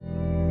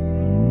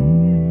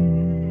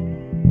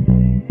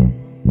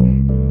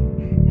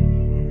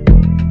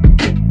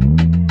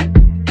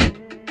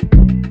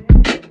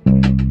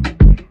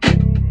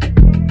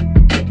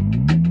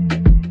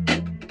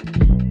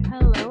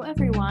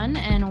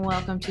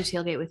to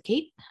Tailgate with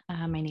Kate.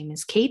 My name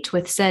is Kate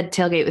with said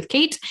Tailgate with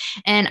Kate,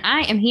 and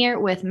I am here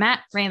with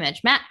Matt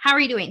Ramage. Matt, how are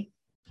you doing?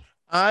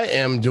 I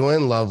am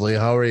doing lovely.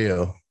 How are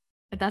you?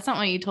 But that's not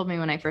what you told me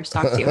when I first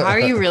talked to you. How are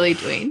you really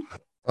doing?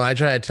 Well, I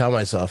try to tell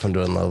myself I'm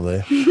doing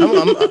lovely.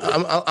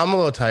 I'm a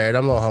little tired.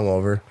 I'm a little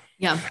hungover.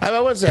 Yeah. I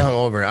wouldn't say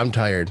hungover. I'm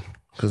tired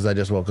because I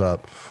just woke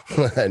up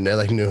at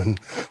like noon.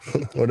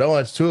 Well, no,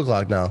 it's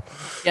 2:00 now.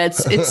 Yeah,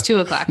 it's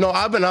 2:00. No,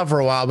 I've been up for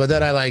a while, but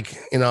then I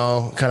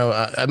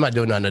I'm not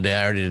doing nothing today.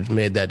 I already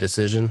made that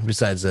decision.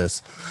 Besides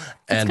this,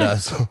 and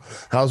so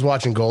I was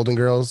watching Golden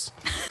Girls.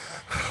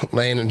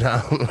 Laying it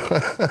down.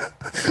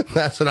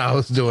 That's what I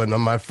was doing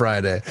on my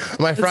Friday.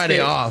 Friday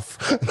off.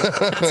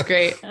 That's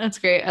great. That's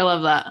great. I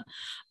love that.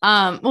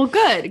 Well,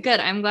 good.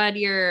 I'm glad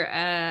you're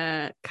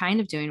kind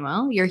of doing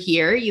well. You're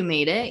here. You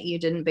made it. You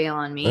didn't bail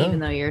on me, even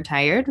though you're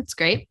tired. That's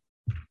great.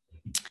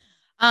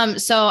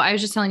 So I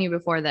was just telling you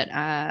before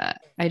that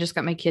I just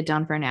got my kid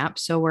down for a nap.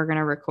 So we're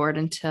gonna record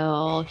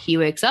until he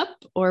wakes up,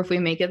 or if we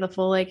make it the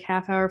full like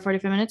half hour,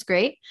 45 minutes,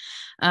 great.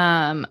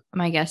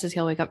 My guess is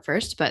he'll wake up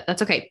first, but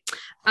that's okay.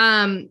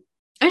 I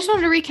just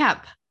wanted to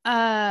recap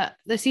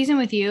the season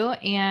with you,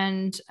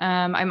 and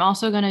I'm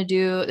also gonna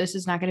do this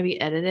is not gonna be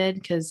edited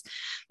because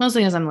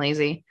mostly because I'm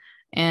lazy.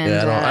 And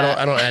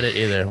I don't edit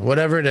either.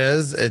 Whatever it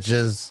is, it's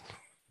just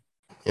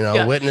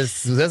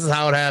witness. This is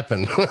how it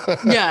happened.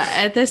 Yeah,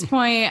 at this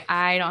point,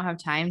 I don't have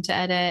time to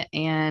edit,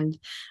 and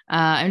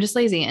I'm just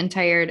lazy and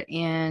tired,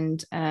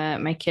 and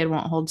my kid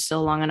won't hold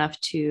still long enough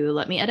to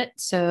let me edit.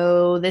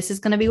 So this is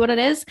gonna be what it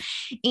is,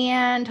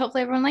 and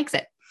hopefully everyone likes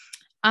it.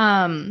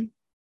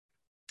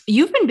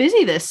 You've been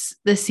busy this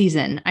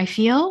season. I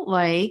feel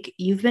like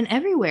you've been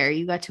everywhere.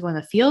 You got to go on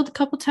the field a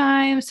couple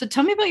times. So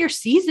tell me about your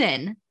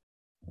season.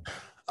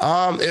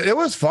 It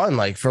was fun,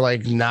 like for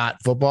like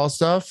not football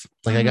stuff.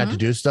 Like I got to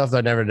do stuff that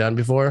I'd never done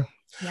before.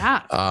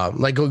 Yeah.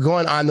 Like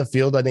going on the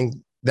field. I think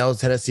that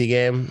was Tennessee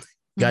game.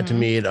 Got to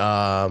meet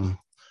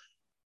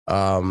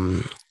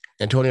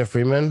Antonio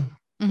Freeman.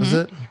 Was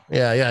it?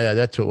 Yeah.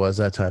 That's who it was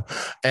that time.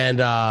 And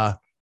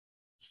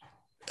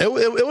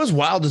it was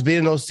wild just being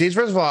in those seats.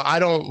 First of all, I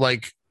don't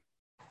like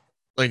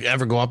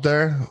ever go up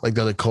there, like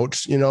the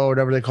coach, or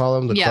whatever they call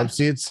them, the club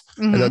seats.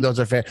 And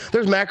those are fan.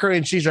 There's macaroni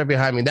and cheese right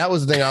behind me. That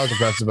was the thing I was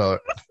impressed about.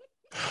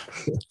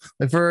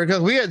 Because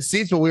we had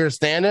seats, but we were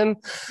standing.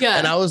 Yeah.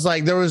 And I was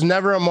like, there was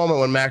never a moment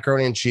when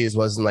macaroni and cheese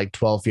wasn't like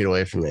 12 feet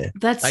away from me.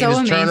 That's so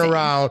amazing. Turn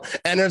around,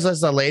 and there's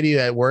just a lady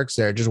that works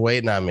there just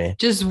waiting on me.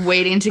 Just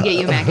waiting to get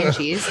you mac and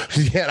cheese.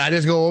 Yeah. And I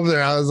just go over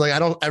there. I was like, I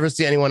don't ever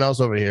see anyone else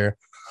over here.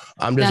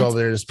 I'm just over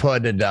there just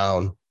putting it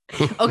down.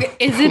 Okay.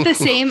 Is it the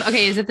same?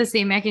 Okay. Is it the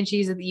same mac and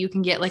cheese that you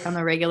can get like on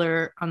the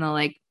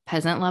like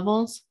peasant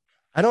levels?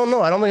 I don't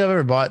know. I don't think I've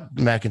ever bought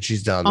mac and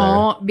cheese down there.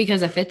 Oh,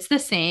 because if it's the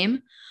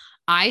same,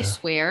 I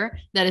swear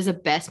that is the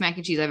best mac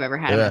and cheese I've ever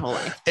had in my whole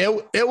life.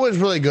 It was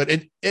really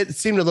good. It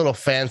seemed a little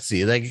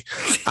fancy. Like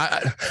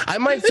I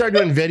might start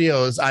doing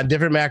videos on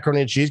different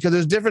macaroni and cheese because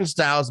there's different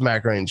styles of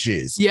macaroni and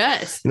cheese.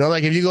 Yes.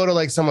 Like if you go to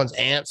like someone's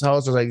aunt's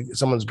house or like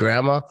someone's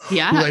grandma, who's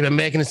like been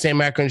making the same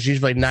macaroni and cheese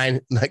for like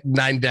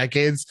nine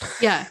decades.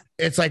 Yeah.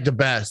 It's like the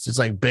best. It's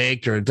like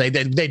baked or they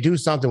do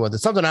something with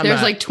it.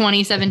 There's like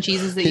 27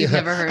 cheeses that you've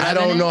never heard of. I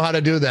don't know how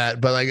to do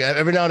that, but like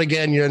every now and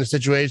again you're in a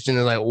situation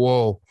and like,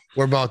 whoa.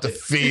 We're about to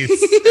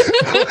feast.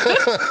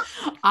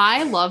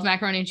 I love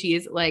macaroni and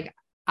cheese. Like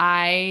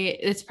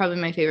it's probably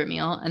my favorite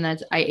meal. And I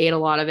ate a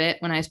lot of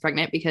it when I was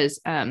pregnant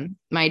because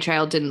my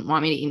child didn't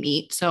want me to eat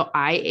meat. So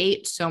I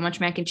ate so much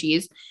mac and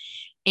cheese,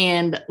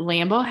 and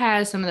Lambeau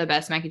has some of the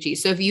best mac and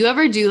cheese. So if you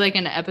ever do like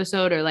an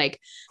episode or like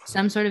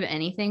some sort of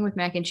anything with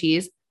mac and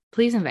cheese,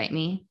 please invite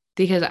me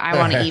because I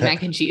want to eat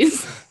mac and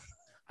cheese.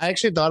 I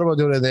actually thought about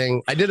doing a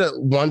thing. I did it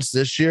once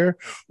this year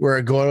where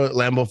I go to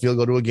Lambeau Field,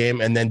 go to a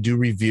game, and then do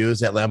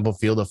reviews at Lambeau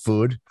Field of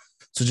food.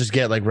 So just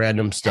get like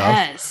random stuff.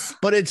 Yes.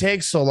 But it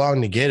takes so long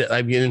to get it.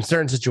 I mean, in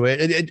certain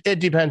situations, it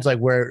depends like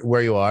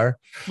where you are.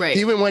 Right.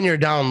 Even when you're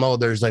down low,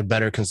 there's like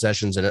better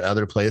concessions in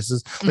other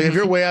places. Like if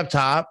you're way up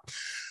top,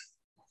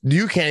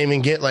 you can't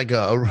even get like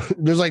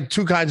there's like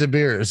two kinds of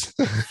beers.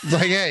 It's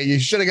like, hey, you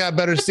should have got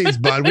better seats,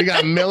 bud. We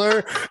got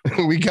Miller,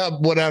 we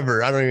got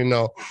whatever. I don't even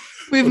know.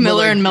 We have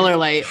Miller and Miller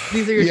Lite.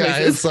 These are your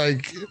choices. It's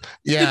like,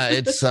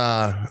 it's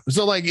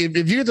so like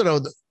if you get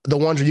to the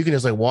ones where you can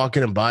just like walk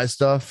in and buy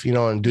stuff,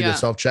 and do the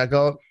self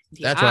checkout.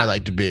 That's where I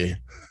like to be.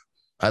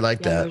 I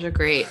like that. Those are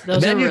great.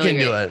 Then you can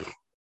do it.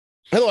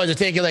 Otherwise, it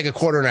take you like a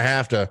quarter and a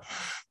half to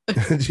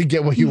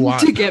get what you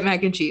want. To get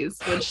mac and cheese,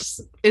 which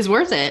is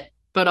worth it,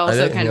 but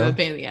also kind of a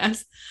pain in the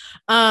ass.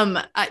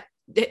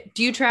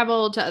 Do you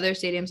travel to other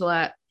stadiums a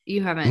lot?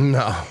 You haven't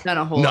done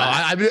a whole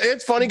lot.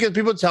 It's funny because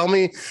people tell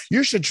me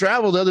you should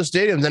travel to other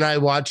stadiums. Then I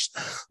watched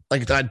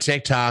like on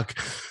TikTok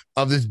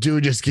of this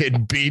dude just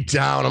getting beat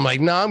down. I'm like,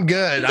 no, I'm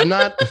good. I'm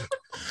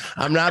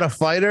not a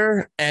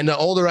fighter. And the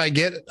older I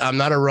get, I'm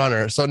not a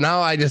runner. So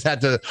now I just had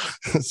to,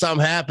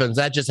 something happens.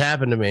 That just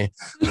happened to me.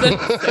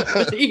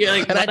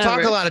 Like, and I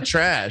talk a lot of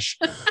trash.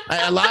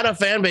 A lot of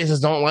fan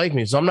bases don't like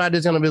me. So I'm not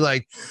just going to be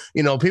like,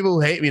 people who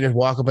hate me just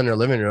walk up in their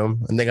living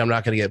room and think I'm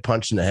not going to get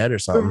punched in the head or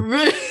something.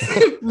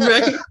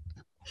 Right.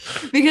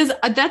 Because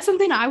that's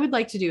something I would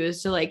like to do,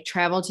 is to like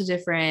travel to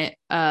different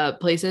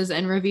places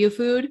and review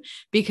food,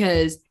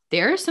 because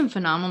there is some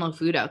phenomenal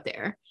food out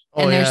there,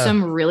 and there's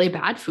some really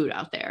bad food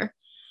out there.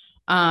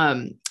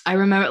 I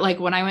remember like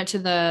when I went to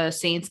the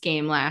Saints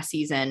game last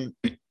season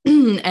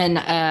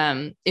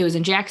and it was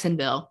in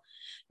Jacksonville,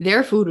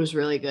 their food was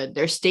really good.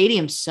 Their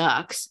stadium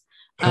sucks.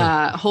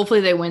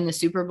 Hopefully they win the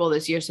Super Bowl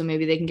this year, so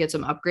maybe they can get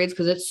some upgrades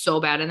because it's so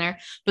bad in there,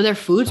 but their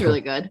food's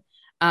really good.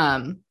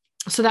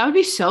 So that would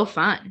be so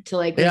fun to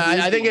like. Yeah,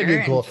 I think it'd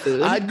be cool.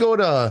 I'd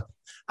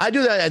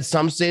do that at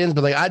some stadiums,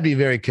 but like I'd be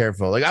very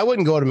careful. Like I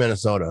wouldn't go to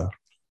Minnesota.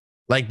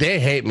 Like they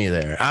hate me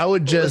there. I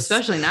would just,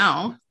 especially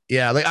now.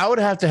 Yeah, like I would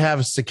have to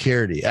have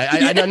security.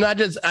 I'm not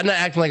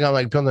acting like I'm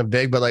like something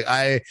big, but like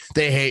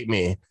they hate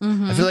me.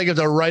 Mm-hmm. I feel like if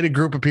the right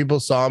group of people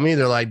saw me,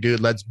 they're like, dude,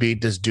 let's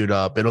beat this dude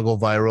up. It'll go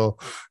viral.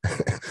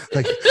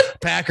 Like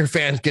Packer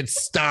fans get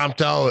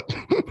stomped out.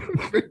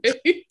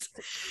 Right.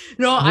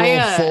 No, I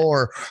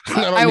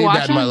don't need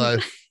that in my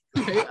life.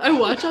 I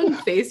watch on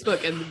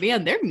Facebook, and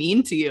man, they're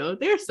mean to you.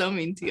 They're so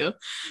mean to you.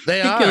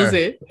 They are. Kills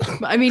it.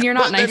 I mean, you're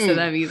not nice to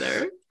them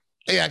either.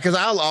 Yeah, because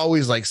I'll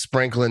always like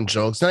sprinkle in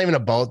jokes, not even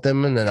about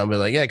them, and then I'll be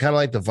like, "Yeah, kind of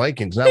like the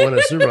Vikings not winning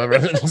a Super Bowl."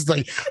 It's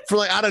like for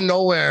like out of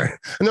nowhere,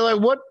 and they're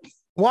like, "What?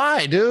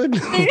 Why, dude?"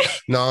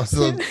 No,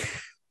 so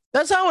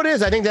that's how it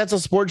is. I think that's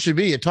what sports should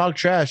be. You talk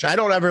trash. I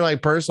don't ever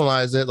like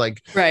personalize it,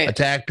 like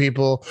attack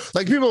people.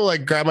 Like people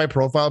like grab my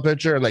profile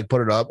picture and like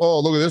put it up.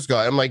 Oh, look at this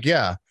guy. I'm like,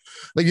 yeah.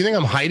 Like you think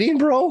I'm hiding,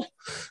 bro?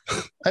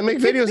 I make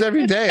videos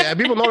every day.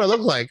 People know what I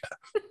look like.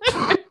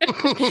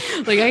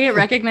 Like I get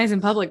recognized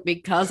in public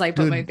because I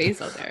put my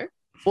face out there.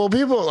 Well,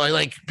 people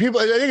like people.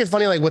 I think it's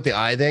funny, like with the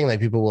eye thing. Like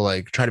people will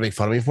like try to make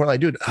fun of me for it.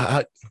 Like, dude,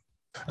 like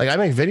I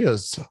make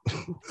videos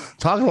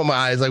talking about my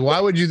eyes. Like,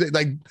 why would you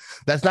like?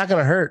 That's not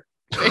gonna hurt.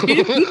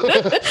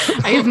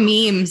 I have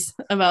memes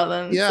about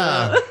them.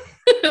 Yeah, so.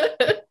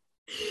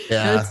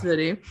 Yeah, that's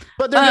funny.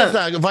 But they're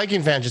just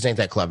Viking fans just ain't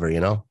that clever, you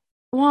know.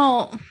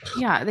 Well,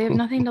 yeah, they have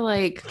nothing to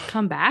like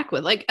come back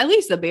with. Like at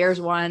least the Bears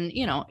won,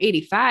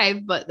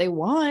 85, but they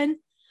won.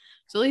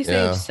 So at least they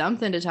have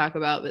something to talk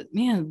about. But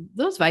man,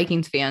 those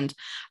Vikings fans,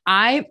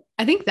 I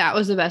think that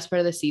was the best part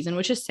of the season,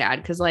 which is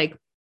sad because like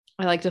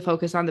I like to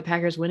focus on the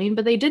Packers winning,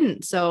 but they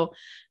didn't. So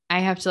I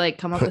have to like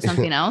come up with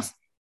something else.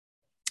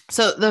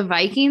 So the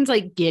Vikings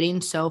like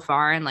getting so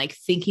far and like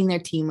thinking their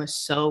team was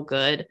so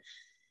good,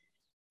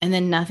 and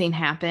then nothing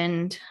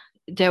happened.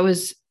 That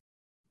was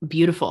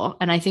beautiful,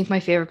 and I think my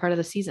favorite part of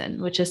the season,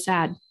 which is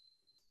sad.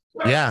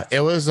 Yeah,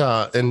 it was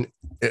and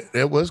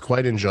it was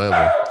quite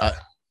enjoyable.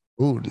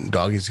 Ooh,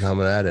 doggy's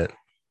coming at it.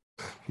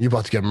 You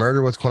about to get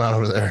murdered? What's going on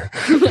over there?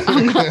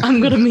 I'm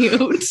gonna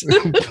mute.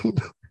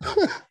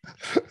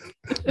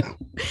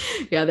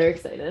 Yeah, they're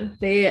excited.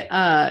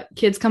 They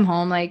kids come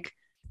home like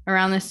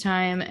around this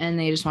time and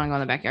they just want to go in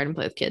the backyard and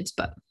play with kids,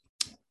 but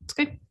it's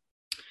good.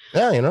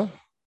 Yeah, they'll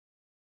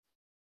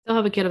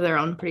have a kid of their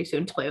own pretty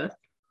soon to play with.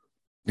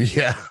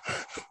 Yeah,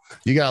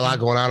 you got a lot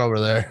going on over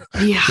there.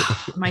 Yeah,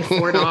 my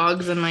 4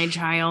 dogs and my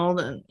child,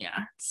 and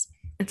yeah,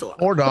 it's a lot.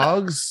 4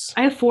 dogs.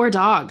 I have 4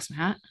 dogs,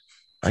 Matt.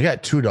 I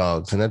got 2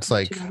 dogs, and that's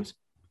like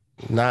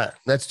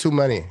that's too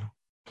many.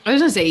 I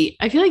was gonna say,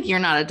 I feel like you're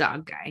not a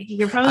dog guy.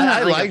 You're probably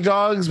not. I like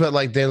dogs, but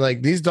like they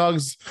like these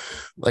dogs.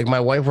 Like my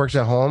wife works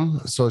at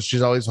home, so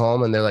she's always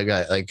home, and they're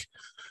like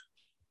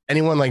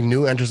anyone like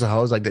new enters the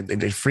house, like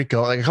they freak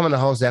out. Like I come in the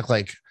house, they act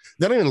like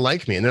they don't even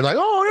like me, and they're like,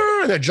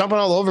 oh, they're jumping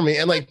all over me,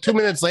 and like 2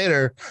 minutes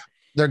later,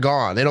 they're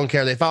gone. They don't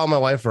care. They follow my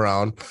wife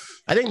around.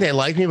 I think they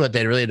like me, but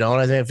they really don't.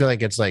 I feel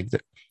like it's like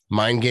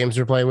mind games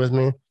they're playing with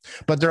me,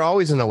 but they're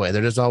always in the way.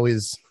 They're just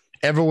always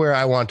everywhere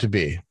I want to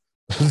be.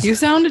 You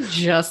sounded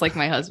just like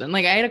my husband.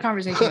 Like I had a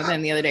conversation with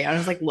him the other day. I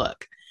was like,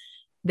 look,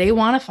 they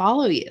want to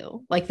follow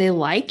you. Like they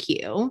like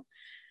you.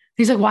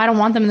 He's like, well, I don't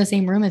want them in the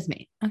same room as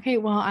me. Okay,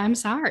 well, I'm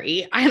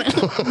sorry.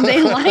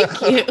 They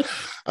like you.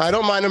 I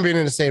don't mind them being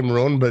in the same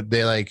room, but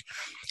they like,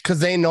 because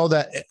they know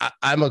that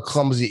I'm a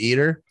clumsy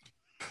eater.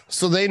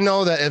 So they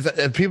know that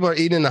if people are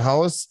eating in the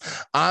house,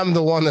 I'm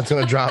the one that's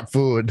going to drop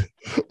food.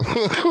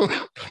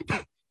 And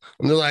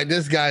they're like,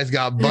 this guy's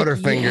got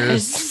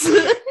butterfingers.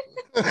 Yes.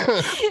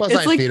 Plus,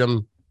 I feed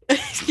them.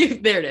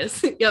 There it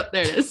is. Yep,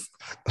 there it is.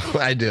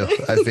 I do.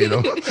 I feed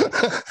them.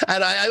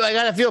 And I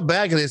gotta feel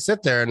bad because they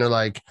sit there and they're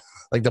like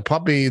the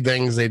puppy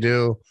things they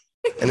do.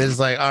 And it's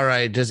like, all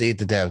right, just eat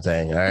the damn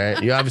thing. All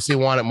right. You obviously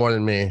want it more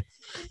than me.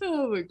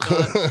 Oh my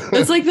God.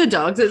 It's like the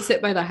dogs that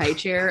sit by the high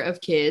chair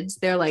of kids.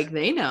 They're like,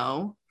 they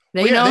know.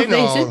 They know if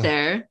they sit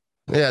there.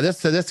 Yeah,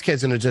 this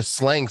kid's gonna just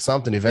slang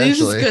something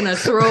eventually. He's just gonna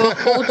throw a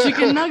whole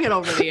chicken nugget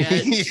over the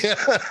edge. Yeah.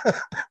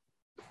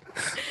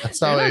 That's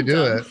how they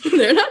do it.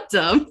 They're not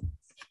dumb.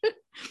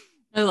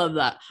 I love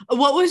that.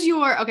 What was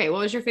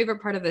your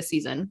favorite part of the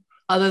season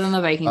other than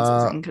the Vikings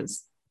season?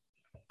 Because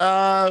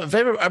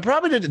Favorite, I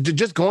probably did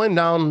just going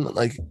down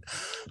I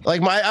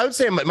would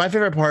say my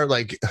favorite part,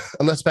 like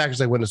unless Packers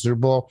like win the Super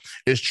Bowl,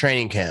 is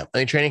training camp. I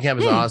think training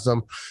camp is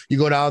awesome. You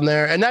go down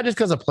there, and not just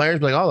because of players,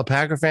 but like all the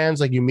Packer fans,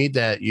 like you meet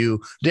that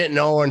you didn't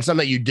know, and some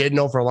that you did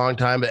know for a long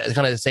time, but it's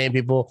kind of the same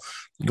people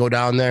go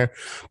down there.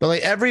 But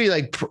like every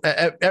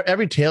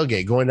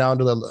tailgate, going down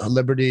to the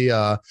Liberty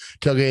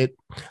tailgate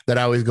that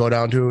I always go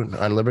down to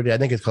on Liberty. I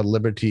think it's called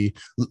Liddy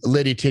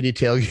Titty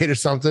tailgate or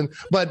something,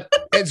 but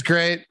it's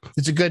great.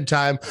 It's a good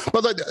time.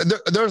 But like,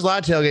 there's a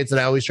lot of tailgates that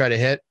I always try to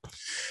hit.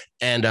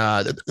 And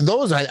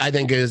those I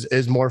think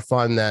is more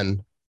fun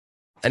than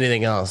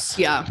anything else.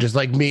 Yeah. Just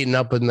like meeting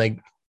up and like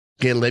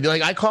getting lit.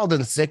 Like I called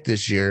in sick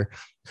this year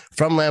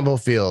from Lambeau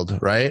Field,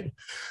 right?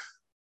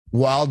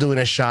 While doing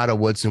a shot of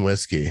Woodson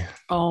whiskey.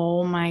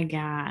 Oh my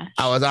gosh.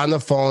 I was on the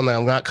phone.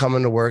 I'm not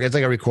coming to work. It's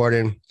like a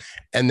recording.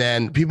 And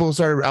then people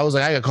started, I was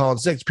like, I got called in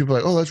sick. People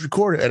were like, oh, let's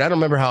record it. And I don't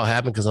remember how it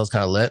happened because I was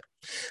kind of lit.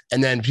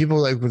 And then people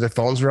like with their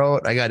phones were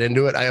out. I got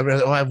into it. I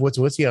have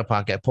Woodson whiskey in my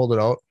pocket. I pulled it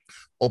out,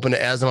 opened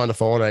it as I'm on the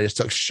phone. I just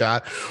took a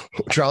shot.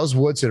 Charles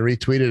Woodson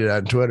retweeted it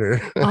on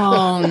Twitter.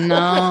 Oh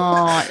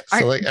no.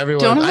 So like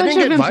everyone, don't a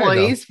bunch of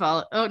employees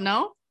follow? Oh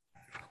no.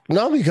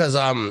 No, because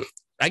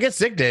I get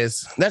sick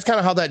days. That's kind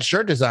of how that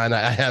shirt design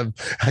I have.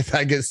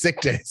 I get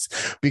sick days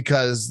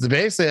because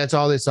basically that's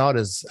all they saw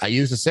is I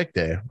used a sick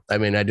day. I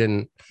mean, I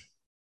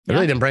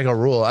really didn't break a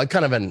rule. I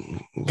kind of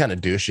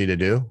douchey to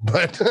do,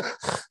 but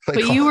but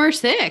you were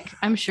sick.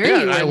 I'm sure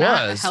you were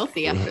not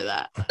healthy after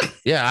that.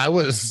 Yeah, I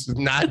was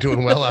not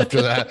doing well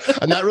after that.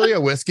 I'm not really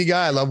a whiskey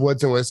guy. I love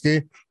Woodson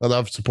whiskey. I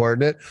love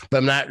supporting it, but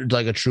I'm not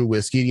like a true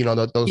whiskey. You know,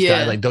 those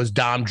guys like those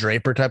Dom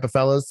Draper type of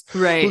fellas,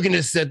 right? Who can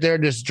just sit there,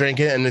 just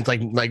drink it, and it's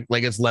like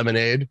it's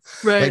lemonade,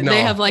 right? Like, no,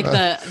 they have like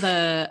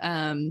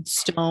the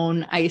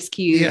Stone Ice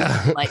Cube,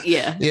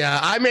 yeah.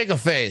 I make a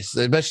face,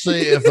 especially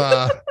if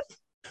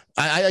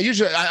I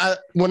usually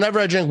whenever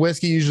I drink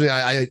whiskey, usually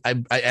I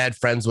add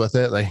friends with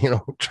it, like, you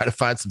know, try to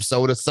find some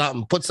soda,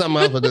 something, put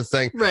something else with this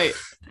thing, right?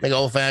 Like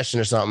old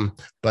fashioned or something.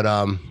 But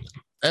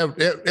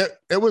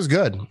it was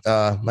good.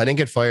 I didn't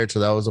get fired, so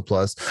that was a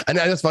plus. And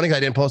it's funny because I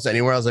didn't post it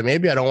anywhere. I was like,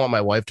 maybe I don't want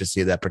my wife to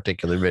see that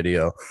particular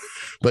video,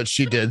 but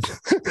she did.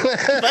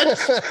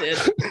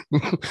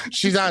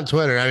 She's on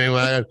Twitter. I mean,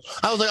 I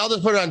was like, I'll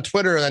just put it on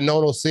Twitter and then no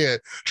one will see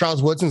it.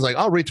 Charles Woodson's like,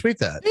 I'll retweet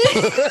that.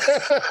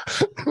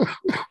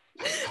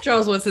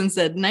 Charles Woodson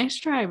said, "Nice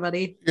try,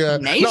 buddy." Yeah,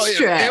 nice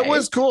try. It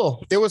was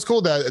cool. It was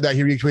cool that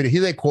he retweeted.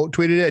 He like quote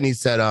tweeted it and he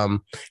said,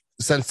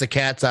 "Since the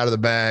cat's out of the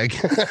bag."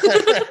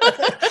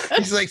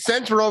 He's like,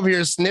 "Since we're over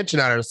here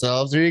snitching on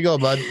ourselves, here you go,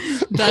 bud."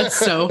 That's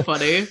so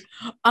funny.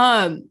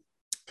 What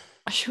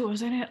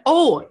was I?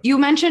 Oh, you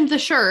mentioned the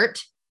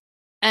shirt,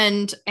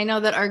 and I know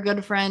that our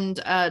good friend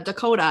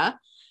Dakota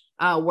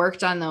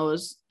worked on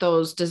those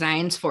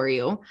designs for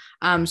you.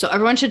 So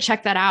everyone should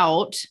check that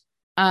out.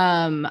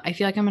 I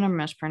feel like I'm gonna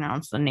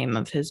mispronounce the name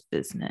of his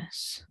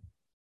business.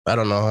 I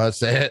don't know how to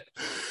say it.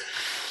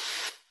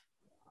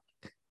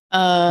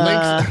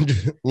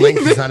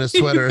 Links is on his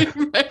Twitter.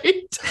 Right?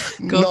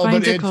 Go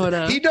find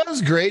Dakota. He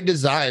does great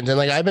designs, and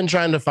like I've been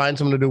trying to find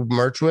someone to do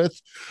merch with.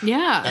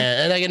 Yeah,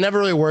 and like it never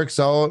really works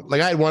out.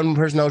 Like I had one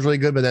person that was really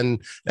good, but then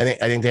I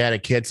think they had a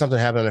kid. Something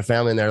happened in their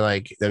family, and they're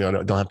like they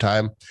don't have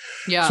time.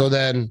 Yeah. So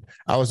then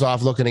I was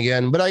off looking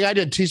again. But like I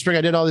did Teespring,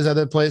 I did all these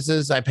other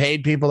places. I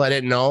paid people I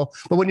didn't know.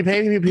 But when you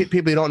pay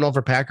people you don't know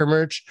for Packer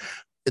merch,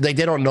 like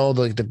they don't know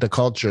the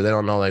culture. They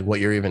don't know like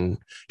what you're even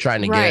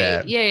trying to get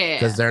at. Yeah.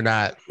 Because they're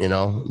not, you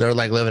know, they're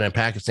like living in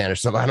Pakistan or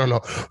something. I don't know.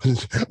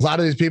 A lot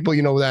of these people,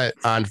 you know, that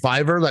on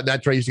Fiverr,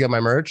 that's where I used to get my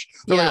merch.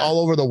 They're like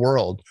all over the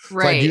world.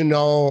 Right. Like, you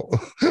know,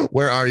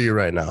 where are you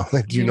right now?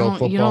 Like, do you know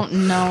football? You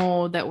don't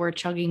know that we're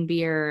chugging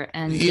beer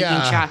and taking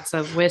shots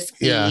of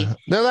whiskey. Yeah.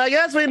 They're like,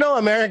 yes, we know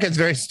America's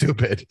very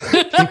stupid.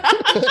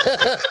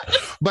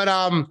 But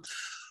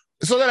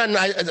so then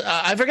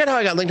I forget how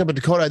I got linked up with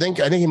Dakota. I think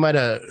he might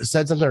have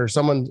said something, or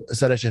someone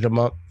said I should hit him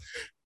up,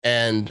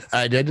 and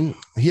I didn't.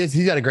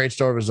 He's got a great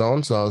store of his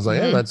own, so I was like,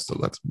 hey, let's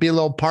be a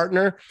little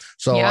partner.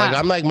 So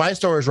I'm like, my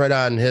store is right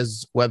on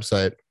his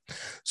website,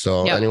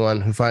 so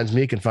anyone who finds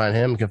me can find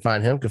him, can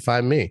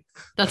find me.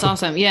 That's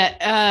awesome.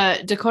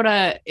 Yeah,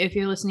 Dakota, if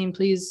you're listening,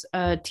 please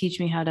teach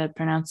me how to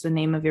pronounce the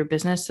name of your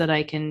business so that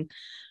I can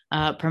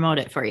promote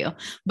it for you.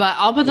 But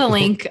I'll put the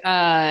link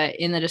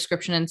in the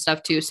description and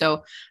stuff too,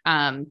 so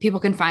people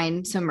can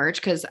find some merch,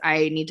 because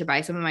I need to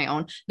buy some of my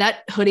own.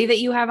 That hoodie that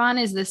you have on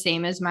is the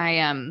same as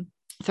my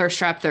Thirst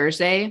Trap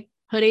Thursday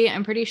hoodie,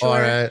 I'm pretty sure.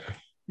 All right.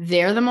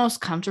 They're the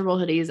most comfortable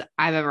hoodies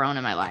I've ever owned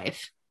in my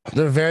life.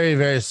 They're very,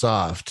 very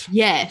soft.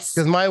 Yes.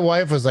 Because my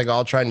wife was like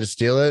all trying to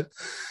steal it.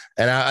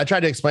 And I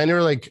tried to explain to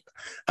her, like,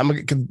 I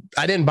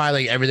didn't buy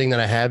like everything that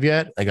I have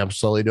yet. Like I'm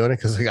slowly doing it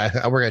because like,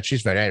 I work at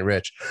Cheese Factory. I ain't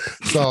rich.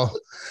 So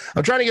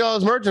I'm trying to get all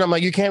this merch, and I'm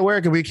like, you can't wear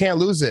it because we can't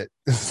lose it.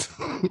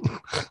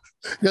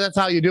 That's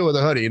how you do it with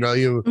a hoodie. You know,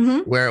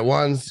 you wear it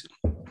once,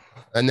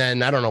 and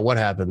then I don't know what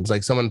happens.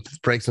 Like someone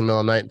breaks in the middle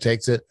of the night and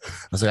takes it.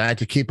 I was like, I had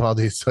to keep all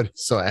these hoodies,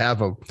 so I have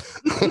them.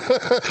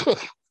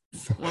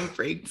 Someone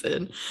breaks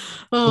in.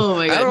 Oh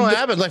my God. I don't know what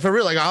happens. Like for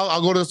real, like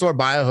I'll go to the store,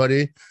 buy a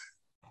hoodie.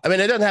 I mean,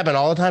 it doesn't happen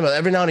all the time, but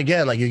every now and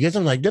again, like you get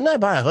something like, didn't I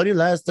buy a hoodie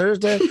last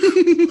Thursday?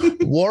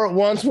 Wore it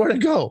once, where'd it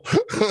go?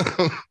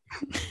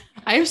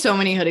 I have so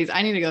many hoodies.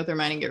 I need to go through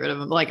mine and get rid of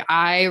them. Like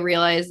I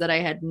realized that I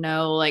had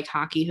no like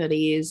hockey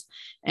hoodies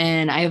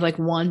and I have like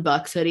one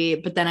Bucks hoodie,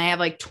 but then I have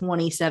like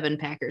 27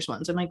 Packers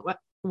ones. I'm like, what?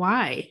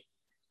 Why?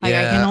 Like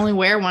I can only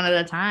wear one at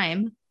a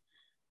time.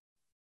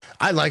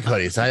 I like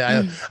hoodies.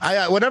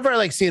 I whenever I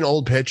like see an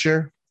old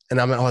picture and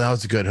I'm like, oh, that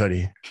was a good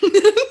hoodie.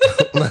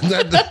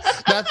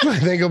 That's what I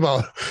think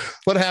about.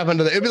 What happened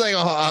to that? It'd be like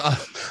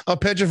a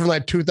picture from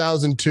like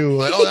 2002.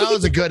 Like, oh, that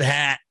was a good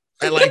hat.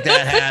 I like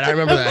that hat. I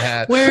remember that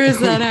hat. Where is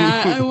that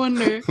hat? I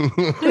wonder.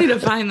 I need to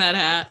find that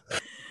hat.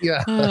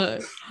 Yeah.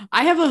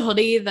 I have a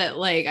hoodie that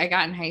like I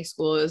got in high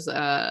school. Is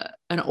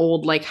an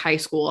old like high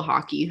school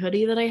hockey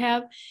hoodie that I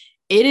have.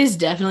 It is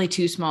definitely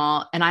too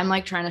small. And I'm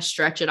like trying to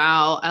stretch it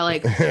out. I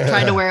like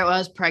tried to wear it when I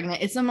was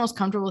pregnant. It's the most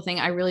comfortable thing.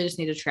 I really just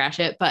need to trash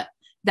it. But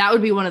that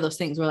would be one of those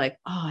things where like,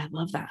 oh, I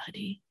love that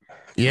hoodie.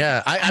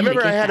 Yeah. I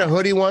remember I had a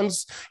hoodie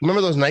once.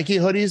 Remember those Nike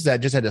hoodies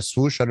that just had a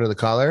swoosh under the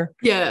collar?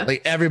 Yeah.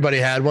 Like everybody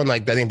had one.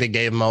 Like I think they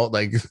gave them out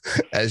like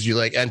as you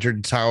like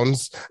entered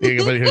towns.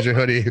 Here's your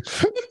hoodie.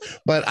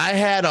 But I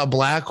had a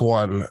black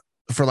one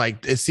for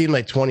like it seemed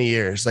like 20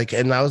 years. Like,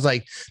 and I was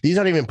like, these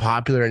aren't even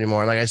popular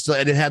anymore. Like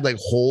and it had like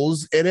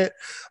holes in it.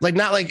 Like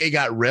not like it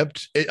got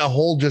ripped. A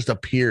hole just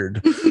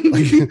appeared.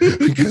 Like,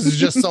 because it's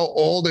just so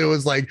old. It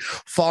was like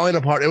falling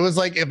apart. It was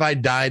like if I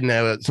died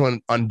and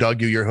someone undug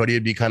you, your hoodie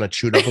would be kind of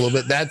chewed up a little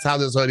bit. That's how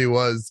this hoodie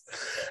was.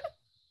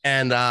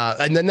 And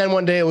then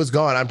one day it was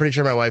gone. I'm pretty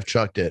sure my wife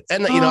chucked it.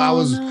 And you know,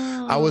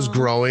 I was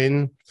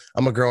growing.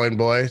 I'm a growing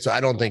boy, so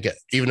I don't think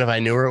even if I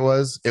knew where it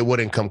was, it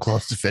wouldn't come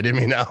close to fitting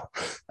me now.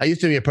 I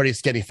used to be a pretty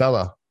skinny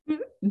fella.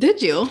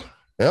 Did you?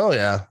 Oh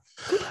yeah,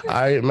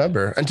 I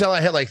remember until I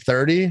hit like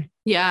 30.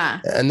 Yeah,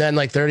 and then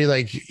like 30,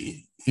 like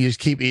you just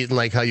keep eating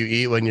like how you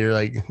eat when you're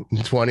like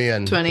 20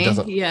 and 20.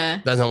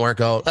 Doesn't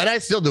work out, and I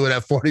still do it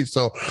at 40.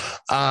 So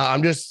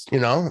I'm just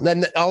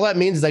then all that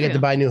means is I get to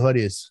buy new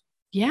hoodies.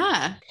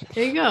 Yeah,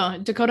 there you go.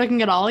 Dakota can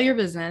get all your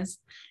business.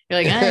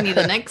 You're like, I need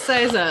the next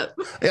size up.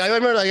 Yeah, I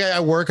remember like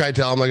at work, I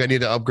tell them like I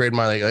need to upgrade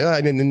my like I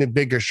need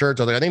bigger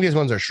shirts. I was like, I think these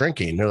ones are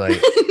shrinking. They're like,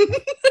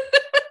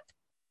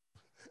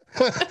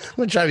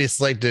 I'm trying to be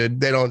slick,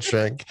 dude. They don't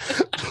shrink.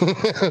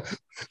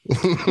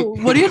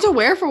 What do you have to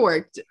wear for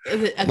work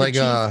at like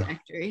the cheese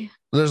factory?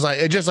 There's like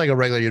it's just like a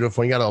regular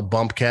uniform. You got a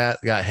bump cat,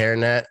 got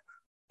hairnet,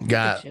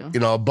 got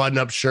a button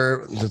up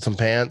shirt and some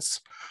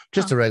pants.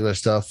 Just the regular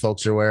stuff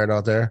folks are wearing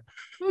out there.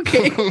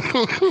 Okay.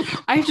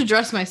 I have to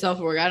dress myself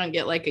for work. I don't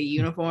get like a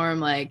uniform.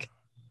 Like,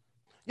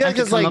 I have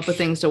to come up with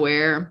things to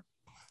wear.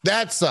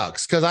 That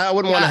sucks because I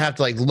wouldn't want to have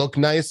to like look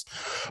nice.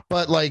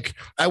 But like,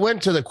 I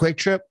went to the Quick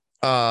Trip.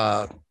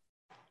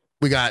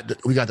 We got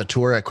the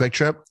tour at Quick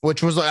Trip,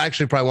 which was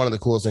actually probably one of the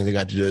coolest things we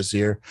got to do this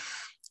year.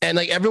 And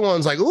like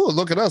everyone's like, "Oh,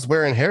 look at us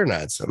wearing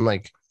hairnets." I'm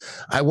like,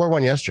 I wore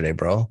one yesterday,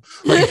 bro.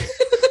 Like,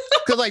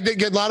 because like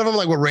a lot of them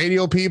like were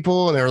radio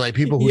people, and they were like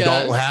people who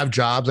don't have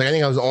jobs. Like I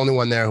think I was the only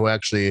one there who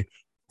actually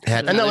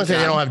had. I'm not gonna say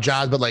they don't have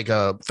jobs, but like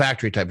a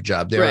factory type of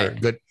job. They were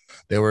good.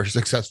 They were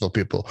successful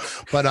people.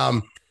 But but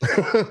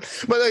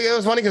like, it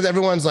was funny because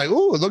everyone's like,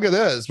 "Oh, look at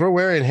this! We're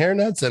wearing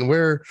hairnets and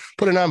we're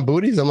putting on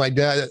booties." I'm like,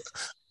 "That."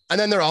 And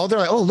then they're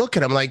like, "Oh, look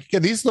at them!" Like, yeah,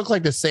 these look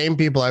like the same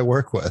people I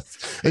work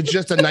with. It's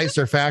just a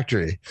nicer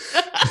factory.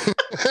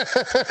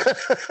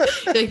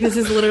 Like this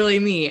is literally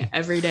me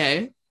every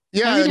day.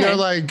 Yeah, and they're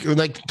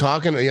like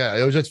talking. Yeah,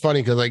 it was just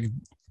funny because like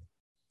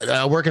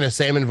I work in the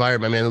same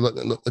environment. I mean,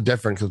 it look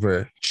different because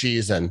we're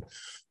cheese and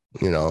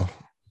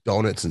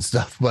donuts and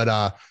stuff.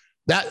 But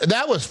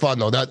that was fun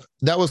though.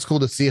 That was cool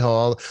to see how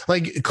all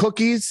like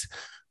cookies.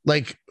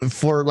 Like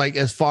for like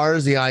as far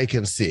as the eye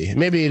can see,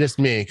 maybe just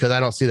me because I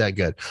don't see that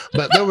good.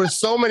 But there were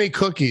so many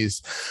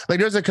cookies.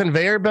 Like there's a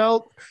conveyor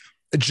belt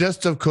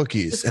just of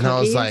cookies, and I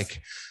was like,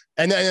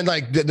 and then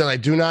like they're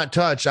like, "Do not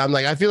touch." I'm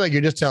like, I feel like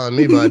you're just telling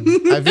me, bud.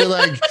 I feel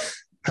like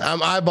I'm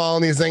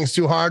eyeballing these things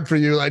too hard for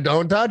you. Like,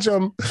 don't touch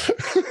them.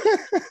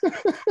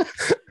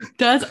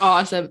 That's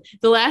awesome.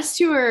 The last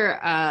tour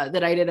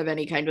that I did of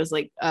any kind was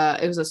like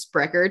it was a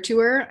Sprecher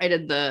tour. I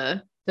did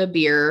the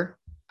beer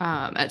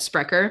at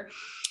Sprecher.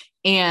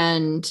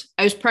 And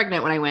I was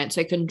pregnant when I went,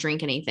 so I couldn't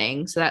drink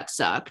anything. So that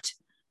sucked.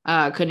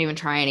 Couldn't even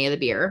try any of the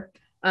beer.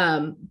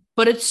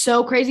 But it's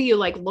so crazy. You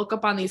like look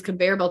up on these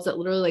conveyor belts that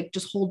literally like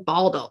just hold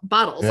bottles.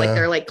 Yeah. Like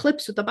they're like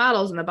clips with the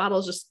bottles, and the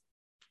bottles just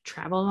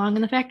travel along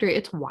in the factory.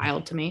 It's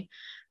wild to me.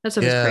 That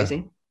stuff is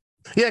crazy.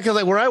 Yeah, because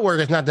like where I work,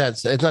 it's not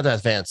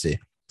that fancy.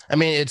 I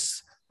mean,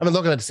 I've been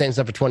looking at the same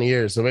stuff for 20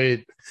 years. So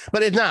maybe,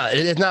 but it's not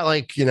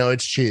like,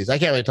 it's cheese. I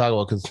can't really talk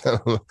about because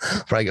I'll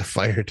probably get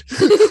fired.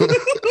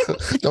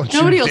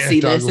 Nobody will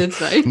see this. It's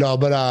fine. No,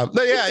 but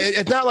yeah,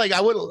 it's not like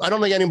I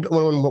don't think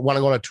anyone would want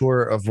to go on a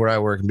tour of where I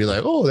work and be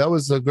like, "Oh, that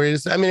was the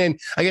greatest." I mean,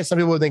 I guess some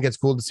people would think it's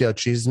cool to see how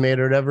cheese is made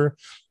or whatever,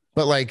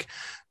 but like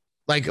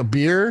a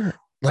beer,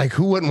 like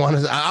who wouldn't want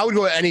to? I would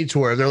go to any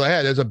tour. They're like,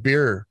 "Hey, there's a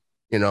beer,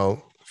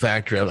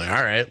 factory. I'm like,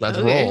 all right, let's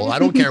roll. I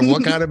don't care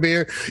what kind of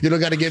beer. You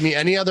don't got to give me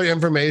any other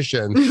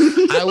information.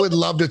 I would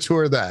love to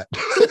tour that.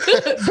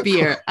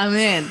 Beer. I'm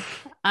in.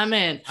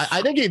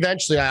 I think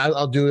eventually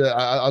I'll do it.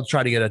 I'll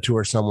try to get a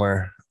tour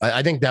somewhere.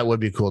 I think that would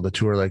be cool to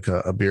tour like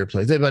a beer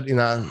place. But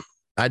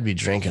I'd be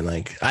drinking.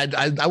 Like I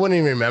wouldn't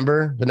even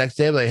remember the next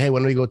day. Like, hey,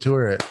 when did we go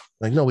tour it?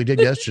 Like, no, we did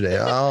yesterday.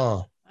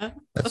 Oh,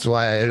 that's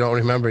why I don't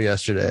remember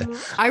yesterday.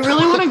 I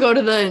really want to go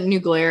to the New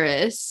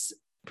Glarus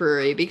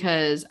brewery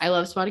because I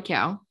love Spotted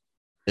Cow.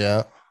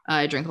 Yeah.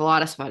 I drink a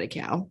lot of Spotted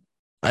Cow.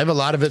 I have a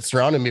lot of it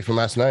surrounding me from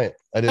last night.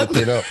 I didn't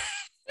clean up.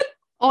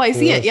 Oh, I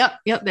see it. Yep.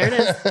 There it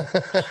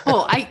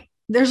is.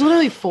 There's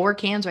literally 4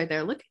 cans right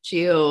there. Look at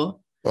you.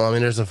 Well, I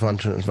mean, there's a fun.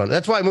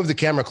 That's why I moved the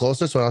camera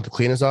closer so I don't have to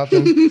clean as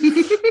often.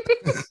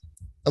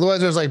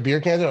 Otherwise, there's like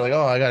beer cans. They're like,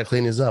 oh, I got to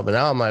clean these up. And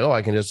now I'm like, oh,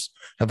 I can just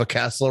have a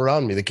castle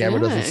around me. The camera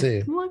doesn't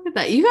see. Look at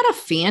that. You got a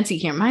fancy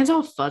camera. Mine's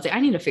all fuzzy. I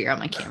need to figure out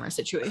my camera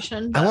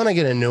situation. I want to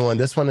get a new one.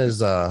 This one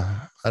is, I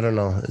don't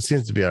know. It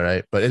seems to be all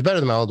right, but it's better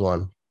than my old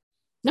one.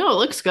 No, it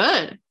looks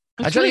good.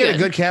 I try to get a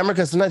good camera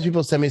because sometimes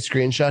people send me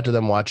screenshots of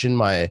them watching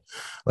my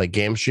like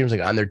game streams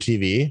like on their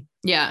TV.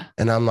 Yeah.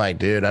 And I'm like,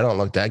 dude, I don't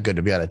look that good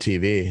to be on a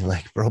TV.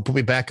 Like, bro, put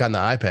me back on the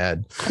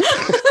iPad.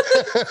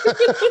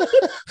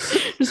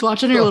 Just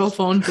watch on your little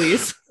phone,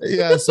 please.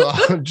 Yeah. So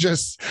I'm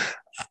just,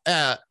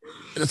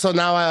 so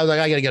now I was like,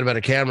 I got to get a better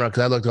camera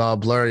because I looked all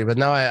blurry. But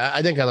now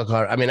I think I look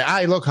hard. I mean,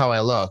 I look how I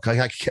look.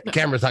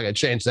 Camera's not going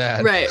to change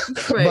that. Right.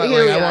 But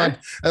like,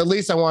 at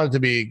least I want it to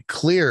be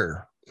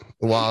clear.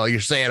 While you're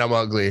saying I'm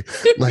ugly,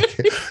 like,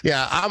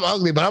 yeah, I'm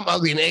ugly, but I'm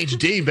ugly in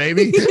HD,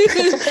 baby.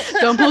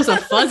 Don't post a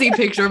fuzzy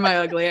picture of my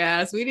ugly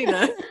ass. We need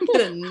to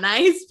get a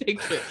nice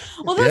picture.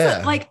 Well,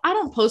 that's like, I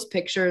don't post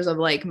pictures of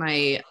like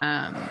my,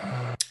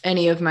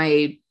 any of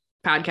my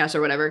podcasts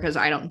or whatever, because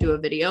I don't do a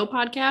video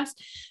podcast.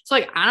 So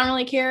like, I don't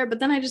really care. But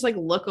then I just like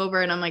look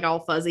over and I'm like all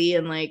fuzzy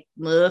and like,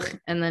 ugh,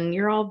 and then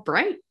you're all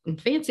bright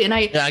and fancy. And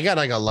I got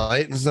like a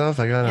light and stuff.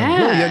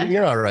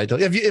 You're all right though.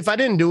 If I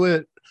didn't do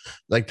it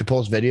like to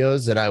post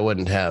videos, then I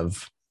wouldn't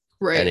have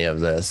any of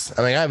this.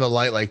 I mean, I have a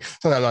light, like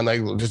sometimes I'm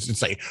like,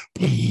 it's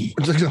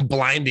like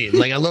blinding.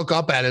 Like I look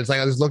up at it, it's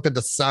like I just looked at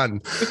the sun.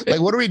 Like,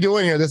 what are we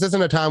doing here? This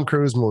isn't a Tom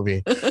Cruise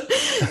movie.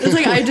 It's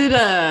like I did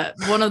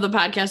one of the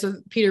podcasts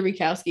with Peter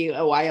Bukowski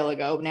a while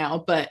ago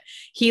now, but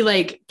he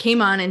like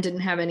came on and didn't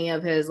have any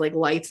of his like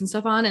lights and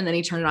stuff on, and then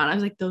he turned it on. I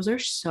was like, those are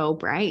so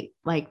bright.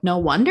 Like, no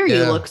wonder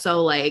you look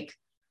so like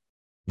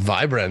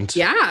vibrant.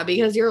 Yeah,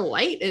 because your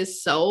light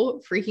is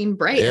so freaking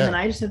bright. And then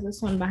I just have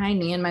this one behind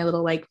me and my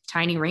little like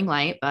tiny ring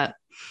light. But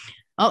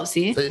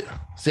see how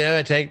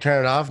I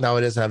turn it off. Now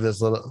I just have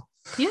this little.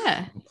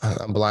 Yeah,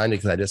 I'm blinded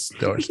because I just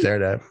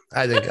stared at it.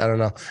 I don't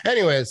know.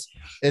 Anyways,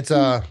 it's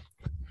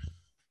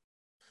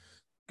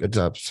good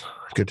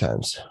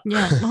times.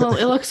 Yeah, well,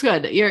 it looks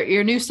good.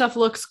 Your new stuff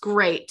looks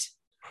great.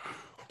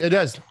 It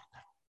does.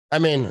 I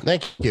mean,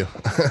 thank you.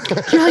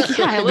 You're like,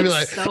 yeah, it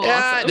looks so awesome.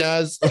 Yeah, it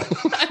does.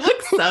 It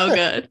looks so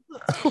good.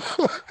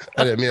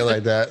 I didn't mean it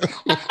like that.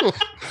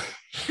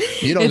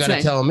 You don't got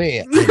to tell me.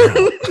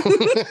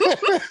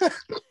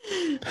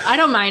 I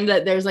don't mind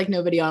that there's like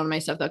no video on my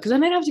stuff though, because I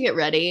might have to get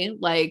ready.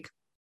 Like,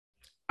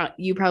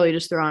 you probably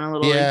just throw on a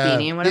little like,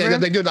 beanie and whatever. Yeah,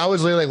 like, dude, I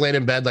was literally like laying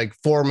in bed like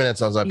 4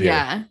 minutes. I was up here.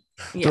 Yeah.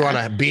 Throw on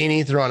a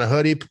beanie, throw on a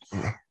hoodie.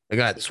 I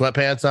got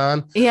sweatpants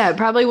on. Yeah, it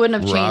probably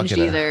wouldn't have changed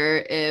either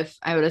if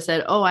I would have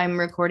said, oh, I'm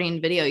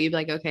recording video. You'd be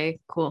like, okay,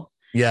 cool.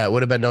 Yeah, it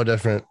would have been no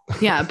different.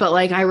 Yeah, but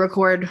like I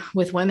record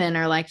with women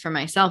or like for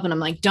myself and I'm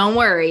like, don't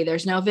worry,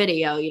 there's no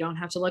video. You don't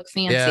have to look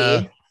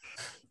fancy.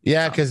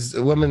 Yeah, because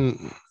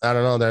women, I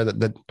don't know,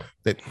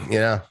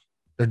 they're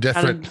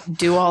different.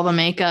 Do all the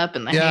makeup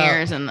and the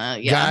hairs and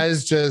the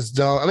guys just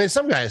don't. I mean,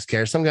 some guys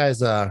care. Some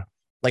guys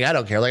like I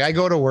don't care. Like I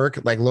go to work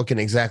like looking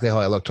exactly how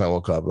I looked when I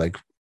woke up. Like,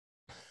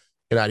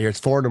 get out of here. It's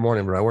 4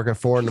 a.m, bro. I work at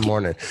 4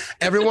 a.m.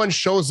 Everyone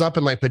shows up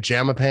in like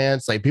pajama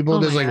pants. Like people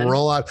just like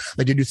roll out.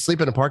 Like, did you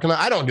sleep in a parking lot?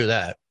 I don't do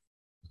that.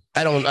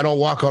 I don't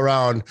walk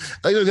around.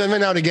 Like every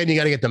now and again, you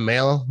got to get the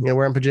mail.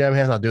 Wearing pajama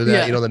pants. I'll do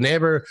that. The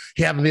neighbor,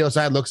 he happens to be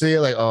outside, looks at you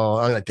like, oh,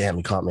 I'm like, damn,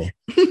 he caught me.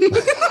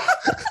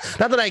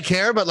 Not that I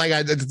care, but like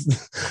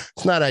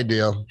it's not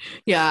ideal.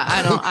 Yeah,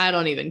 I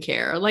don't even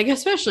care. Like,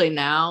 especially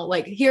now,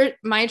 like here,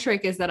 my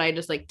trick is that I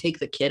just like take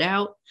the kid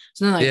out.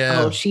 So then like,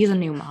 oh, she's a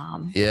new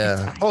mom.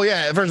 Yeah. Oh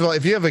yeah. First of all,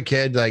 if you have a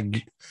kid,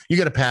 like you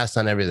got to pass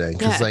on everything.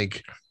 Cause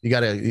like you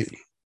got to,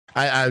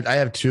 I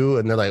have 2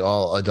 and they're like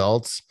all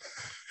adults,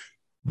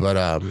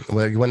 but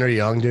when they're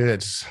young, dude,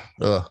 it's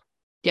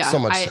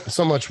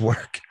so much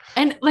work.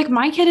 And like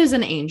my kid is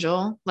an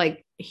angel.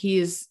 Like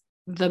he's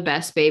the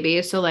best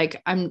baby. So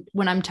like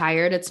when I'm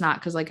tired, it's not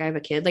because like I have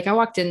a kid. Like I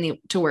walked in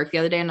to work the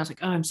other day and I was like,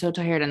 oh, I'm so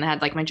tired. And I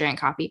had like my giant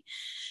coffee.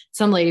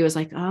 Some lady was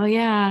like, oh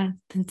yeah,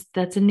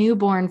 that's a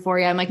newborn for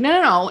you. I'm like,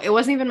 no. It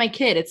wasn't even my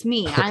kid. It's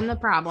me. I'm the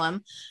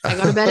problem. I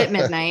go to bed at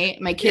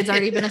midnight. My kid's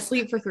already been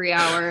asleep for 3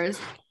 hours.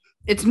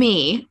 It's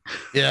me.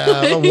 Yeah,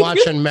 I'm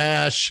watching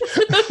MASH.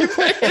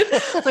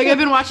 Like I've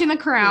been watching The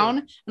Crown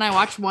and I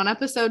watched 1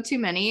 episode too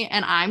many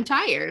and I'm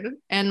tired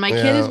and my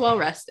kid is well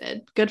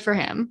rested. Good for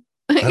him.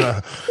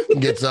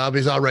 Gets up,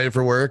 he's all ready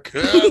for work.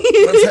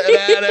 Let's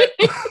head at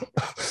it.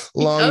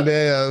 Long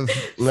day of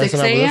messing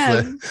 6 a.m.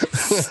 up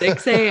with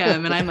 6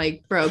 a.m. And I'm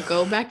like, bro,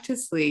 go back to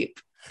sleep.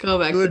 Go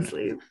back to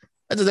sleep.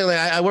 That's the thing. Like,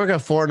 I work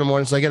at 4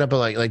 a.m, so I get up at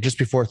like just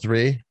before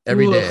 3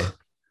 every day.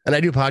 And I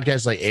do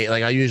podcasts like 8.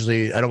 Like I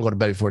don't go to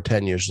bed before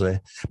 10 usually.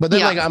 But then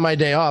like on my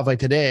day off, like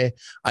today,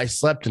 I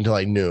slept until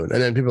like noon.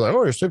 And then people are like,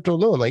 oh, you slept till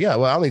noon. I'm like, yeah,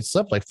 well, I only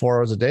slept like 4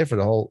 hours a day for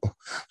the whole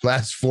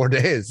last 4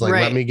 days. Like,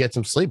 let me get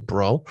some sleep,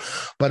 bro.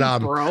 But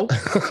bro,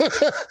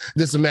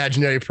 this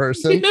imaginary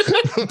person,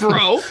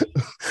 bro.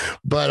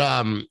 But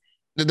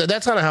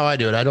that's kind of how I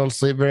do it. I don't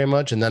sleep very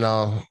much, and then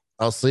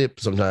I'll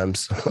sleep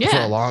sometimes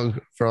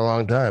for a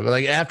long time.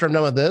 Like after I'm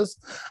done with this,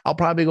 I'll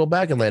probably go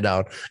back and lay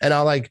down, and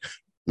I'll like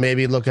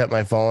maybe look at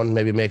my phone,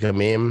 maybe make a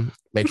meme,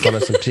 make fun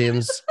of some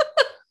teams.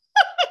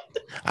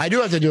 I do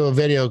have to do a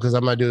video because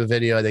I'm gonna do a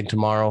video I think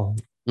tomorrow,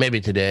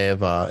 maybe today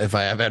if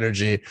I have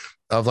energy,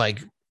 of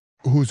like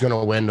who's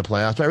gonna win the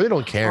playoffs. But I really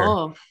don't care.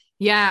 Oh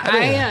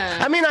yeah,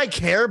 I mean I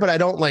care, but I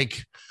don't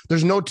like.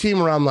 There's no team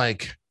where I'm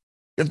like,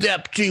 if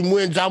that team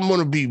wins, I'm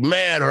gonna be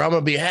mad or I'm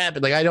gonna be happy.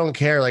 Like I don't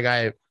care. Like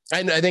I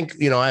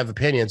think I have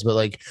opinions, but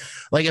like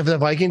if the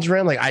Vikings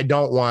ran, like I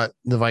don't want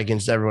the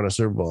Vikings to ever win a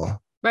Super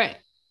Bowl, right?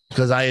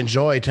 Because I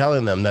enjoy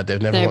telling them that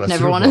they've never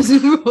won a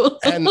Super Bowl.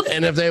 and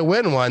if they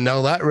win one,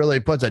 no, that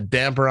really puts a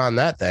damper on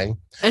that thing.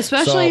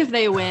 Especially if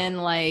they win,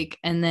 like,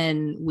 and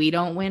then we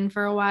don't win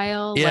for a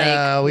while.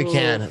 Yeah, like,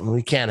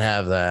 we can't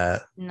have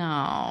that.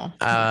 No.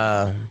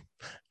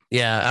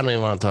 Yeah, I don't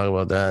even want to talk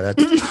about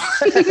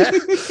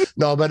that.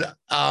 No, but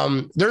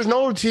there's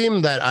no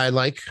team that I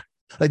like.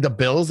 Like the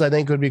Bills, I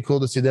think would be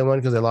cool to see them win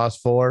because they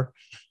lost 4.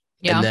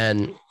 Yeah. And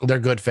then they're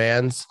good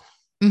fans.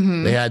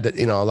 Mm-hmm. They had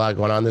a lot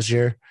going on this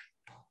year.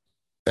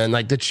 And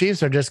like the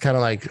Chiefs are just kind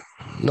of like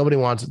nobody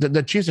wants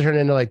the Chiefs are turning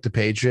into like the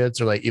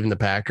Patriots or like even the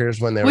Packers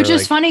when they were. Which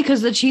is funny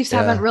because the Chiefs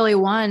haven't really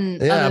won.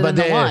 Yeah, but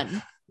they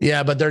won.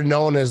 Yeah, but they're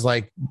known as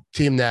like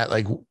team that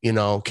like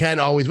can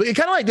always. It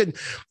kind of like did.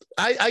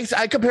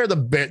 I compare the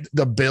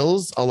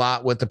Bills a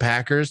lot with the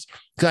Packers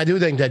because I do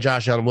think that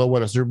Josh Allen will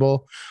win a Super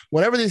Bowl.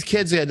 Whenever these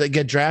kids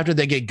get drafted,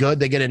 they get good,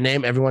 they get a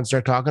name, everyone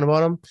starts talking about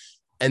them,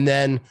 and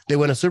then they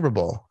win a Super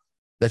Bowl.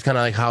 That's kind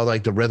of like how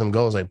like the rhythm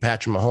goes. Like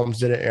Patrick Mahomes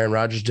did it, Aaron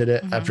Rodgers did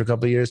it after a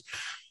couple of years.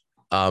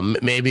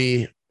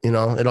 Maybe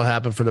it'll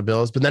happen for the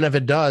Bills, but then if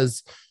it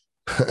does,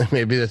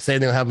 maybe the same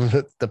thing will happen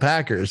with the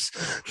Packers.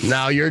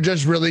 Now you're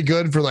just really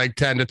good for like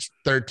 10 to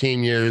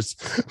 13 years.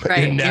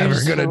 Right. You're never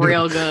going to do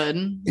real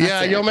good.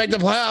 That's you'll make the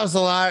playoffs a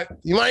lot.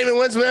 You might even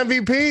win some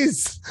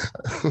MVPs.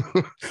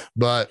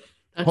 But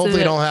hopefully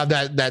you don't have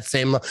that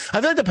same. I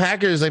feel like the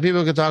Packers, like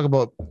people could talk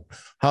about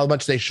how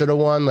much they should have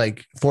won,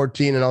 like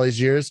 14 and all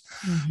these years.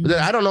 Mm-hmm. But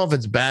I don't know if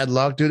it's bad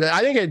luck, dude. I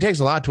think it takes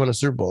a lot to win a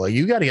Super Bowl. Like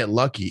you got to get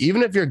lucky,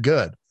 even if you're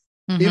good.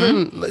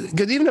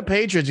 Mm-hmm. Even the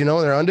Patriots,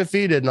 they're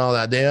undefeated and all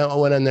that. They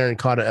went in there and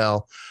caught an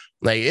L.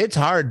 Like it's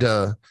hard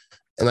to,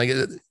 and like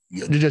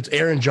just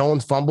Aaron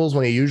Jones fumbles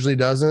when he usually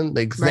doesn't.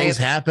 Like things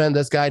happen.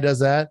 This guy does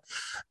that,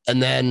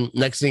 and then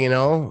next thing you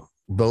know,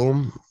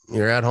 boom,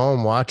 you're at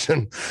home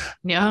watching.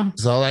 Yeah.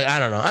 So like I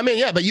don't know. I mean,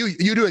 yeah, but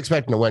you do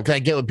expect them to win because I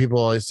get what people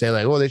always say,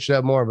 like, oh, they should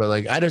have more, but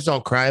like I just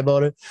don't cry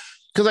about it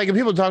because like if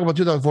people talk about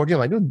 2014, I'm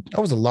like, dude, that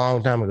was a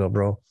long time ago,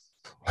 bro.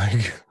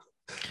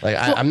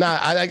 I'm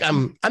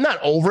not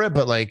over it,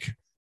 but like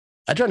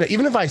I try to,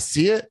 even if I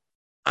see it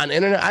on the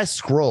internet, I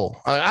scroll.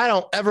 I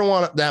don't ever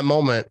want that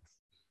moment.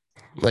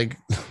 Like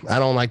I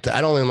don't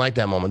even like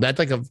that moment. That's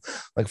like a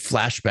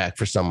flashback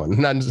for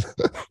someone.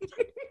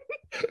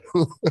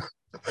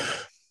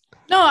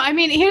 No, I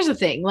mean, here's the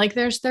thing. Like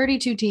there's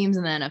 32 teams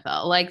in the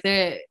NFL. Like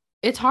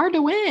it's hard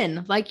to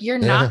win. Like you're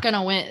not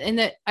gonna win.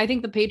 And I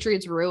think the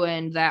Patriots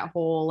ruined that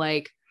whole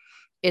like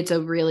it's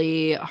a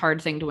really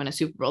hard thing to win a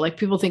Super Bowl. Like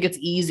people think it's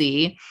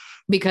easy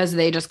because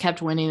they just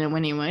kept winning and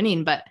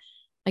winning, but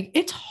like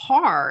it's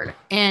hard.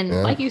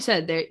 And like you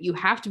said, there you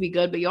have to be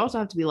good, but you also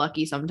have to be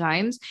lucky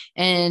sometimes.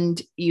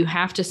 And you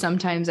have to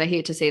sometimes, I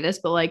hate to say this,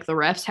 but like the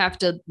refs have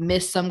to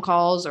miss some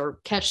calls or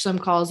catch some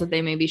calls that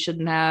they maybe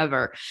shouldn't have,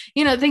 or,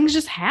 things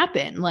just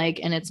happen. Like,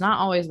 and it's not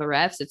always the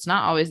refs. It's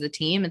not always the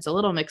team. It's a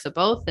little mix of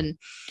both. And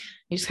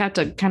you just have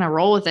to kind of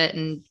roll with it.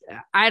 And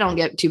I don't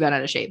get too bad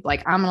out of shape.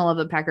 Like I'm going to love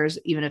the Packers,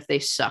 even if they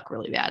suck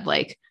really bad.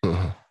 Like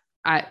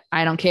I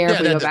don't care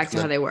if we go back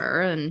to how they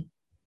were. And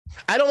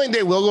I don't think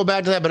they will go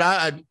back to that, but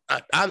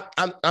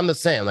I'm the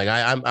same. Like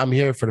I'm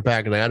here for the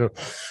Packers. Like,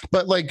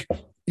 but like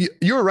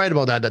you were right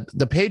about that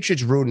the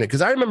Patriots ruined it.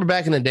 Cause I remember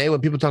back in the day when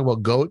people talk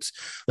about GOATs,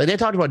 like they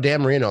talked about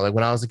Dan Marino, like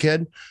when I was a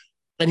kid,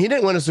 and he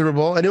didn't win a Super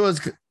Bowl, and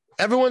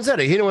everyone said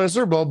it. He didn't win a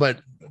Super Bowl,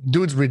 but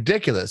dude's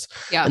ridiculous.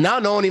 Yeah. And now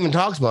no one even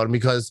talks about him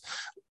because,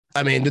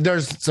 I mean,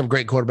 there's some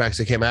great quarterbacks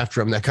that came after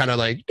him that kind of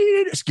like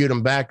skewed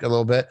him back a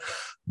little bit.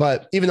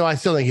 But even though I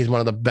still think he's one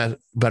of the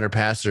better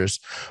passers,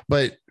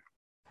 but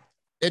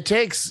it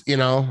takes, like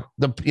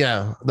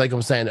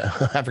I'm saying,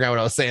 I forgot what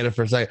I was saying it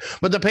for a second,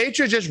 but the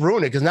Patriots just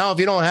ruined it. Because now if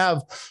you don't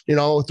have,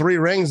 3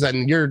 rings,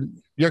 then you're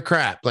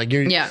crap. Like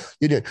you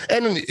do.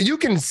 And you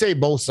can say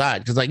both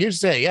sides. Cause like you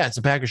say, yes,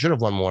 the Packers should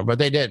have won more, but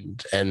they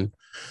didn't. And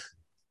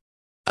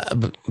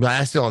But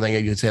I still don't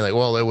think you could say like,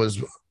 well, it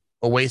was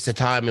a waste of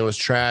time. It was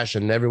trash,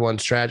 and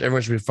everyone's trash.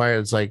 Everyone should be fired.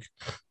 It's like,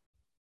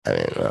 I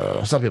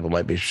mean, some people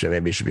maybe should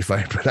be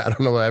fired, but I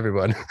don't know about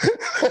everyone.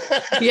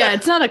 Yeah,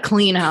 it's not a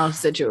clean house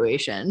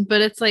situation,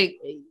 but it's like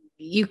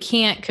you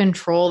can't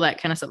control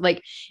that kind of stuff.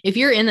 Like if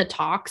you're in the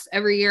talks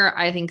every year,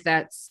 I think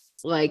that's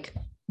like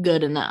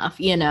good enough,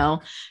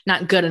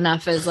 not good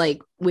enough as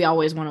like we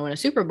always want to win a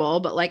Super Bowl,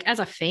 but like as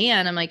a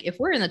fan, I'm like, if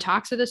we're in the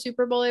talks for the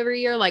Super Bowl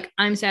every year, like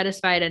I'm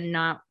satisfied and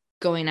not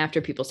going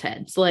after people's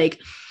heads. Like,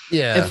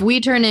 yeah, if we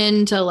turn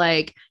into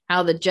like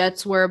how the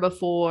Jets were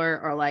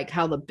before, or like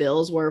how the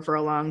Bills were for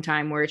a long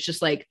time, where it's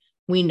just like,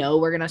 we know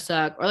we're going to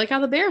suck, or like how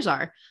the Bears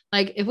are.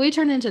 Like if we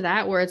turn into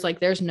that, where it's like,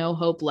 there's no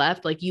hope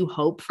left, like you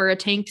hope for a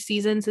tanked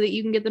season so that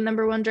you can get the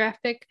number 1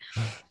 draft pick,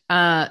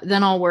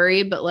 then I'll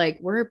worry. But like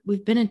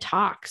we've been in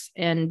talks,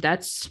 and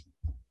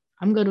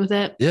I'm good with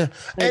it. Yeah.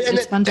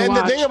 It's fun to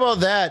watch. The thing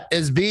about that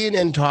is being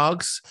in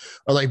talks,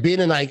 or like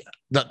being in like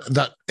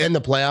in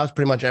the playoffs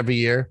pretty much every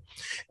year,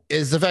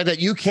 is the fact that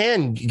you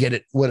can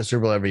win a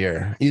Super Bowl every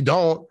year. You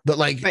don't, but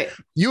like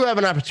you have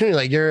an opportunity.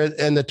 Like you're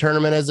in the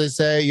tournament, as they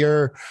say,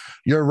 you're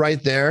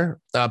right there.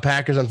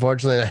 Packers,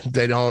 unfortunately,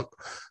 they don't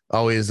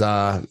always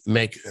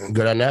make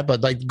good on that.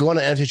 But like going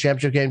to NFC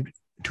Championship game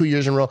 2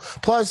 years in a row.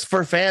 Plus,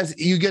 for fans,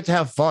 you get to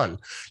have fun.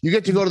 You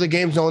get to go to the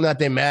games knowing that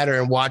they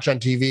matter and watch on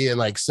TV and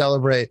like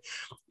celebrate.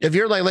 If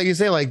you're like you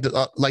say, like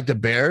the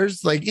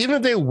Bears, like even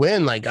if they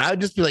win, like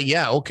I'd just be like,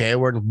 yeah, okay,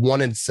 we're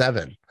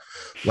 1-7.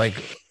 Like,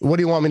 what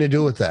do you want me to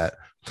do with that?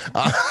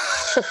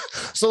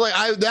 So like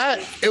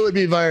it would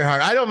be very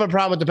hard. I don't have a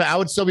problem with I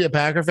would still be a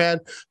Packer fan,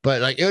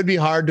 but like it would be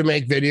hard to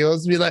make videos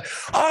and be like,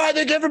 oh, I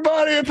think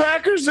everybody in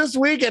Packers this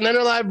week, and then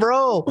they're like,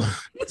 bro,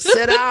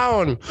 sit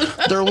down.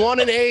 They're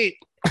 1-8.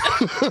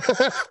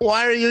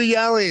 Why are you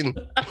yelling?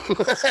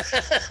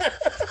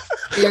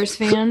 Bears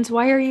fans,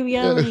 why are you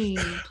yelling?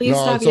 Please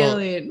stop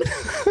yelling.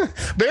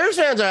 Bears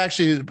fans are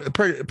actually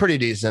pretty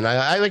decent.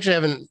 I actually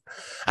haven't.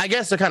 I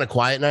guess they're kind of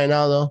quiet right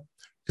now though,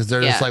 because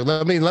they're just like,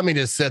 let me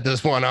just set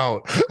this one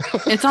out.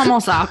 It's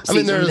almost off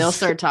season. They'll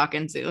start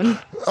talking soon.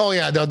 Oh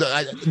yeah,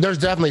 there's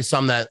definitely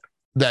some that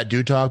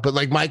do talk, but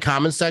like my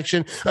comment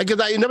section, like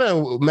it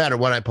no matter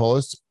what I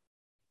post,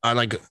 on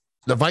like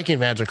the Viking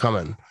fans are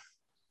coming.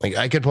 Like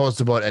I could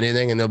post about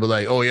anything and they'll be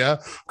like, oh yeah,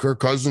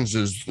 Kirk Cousins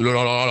is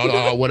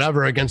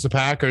whatever against the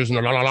Packers.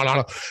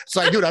 It's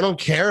like, dude, I don't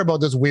care about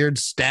this weird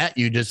stat.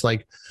 You just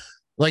like,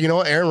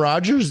 Aaron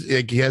Rodgers,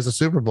 like, he has a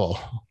Super Bowl.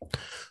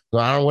 So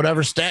I don't know,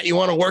 whatever stat you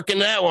want to work in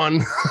that one.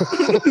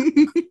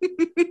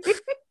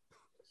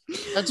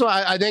 That's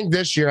why I think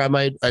this year I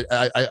might,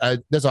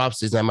 this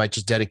offseason, I might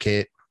just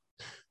dedicate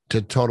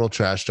to total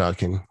trash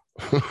talking.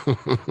 Do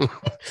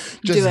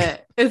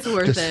it. It's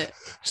worth it.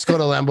 Just go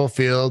to Lambeau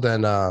Field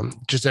and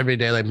just every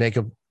day, like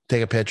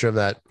take a picture of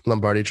that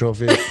Lombardi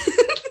trophy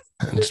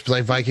and just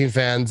play Viking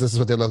fans. This is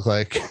what they look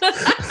like.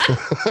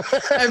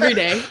 Every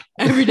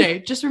day.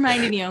 Just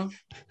reminding you.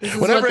 This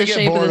is whenever what I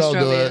get bored, I'll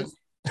do it.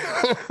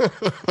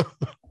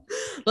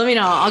 Let me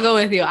know. I'll go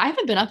with you. I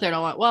haven't been up there in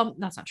a while. Well,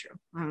 that's not true.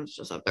 I was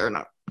just up there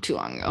not too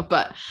long ago,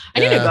 but I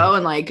need to go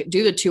and like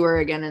do the tour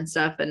again and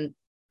stuff. And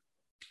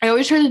I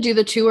always try to do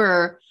the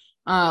tour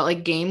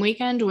like game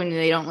weekend when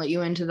they don't let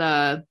you into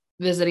the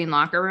visiting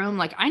locker room.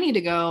 Like I need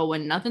to go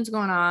when nothing's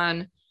going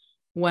on,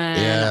 when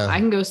I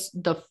can go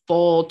the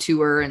full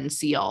tour and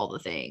see all the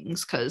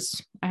things,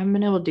 because I haven't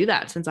been able to do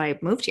that since I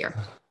moved here.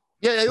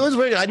 Yeah, it was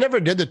weird. I never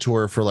did the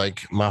tour for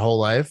like my whole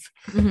life,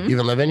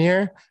 even living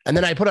here. And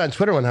then I put on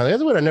Twitter one time, the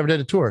other one, I never did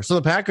a tour. So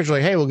the Packers were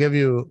like, hey, we'll give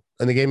you,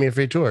 and they gave me a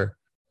free tour.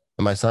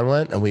 And my son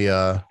went, and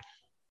the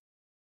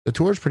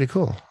tour is pretty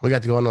cool. We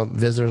got to go in the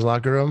visitors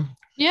locker room.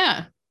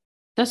 Yeah.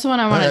 That's the one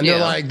I want to do. And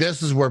they're like,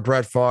 this is where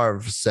Brett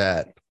Favre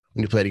sat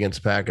when he played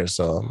against the Packers.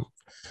 So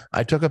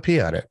I took a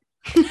pee on it.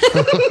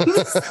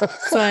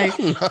 So I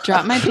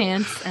dropped my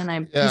pants and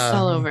I pissed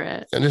all over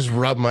it. And just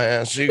rubbed my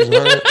ass cheeks on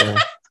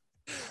it.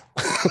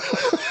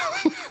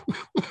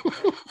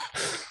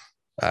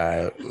 All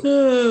right.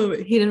 Oh,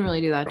 he didn't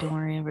really do that. Don't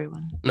worry,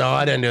 everyone. No,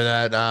 I didn't do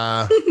that.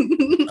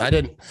 I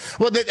didn't.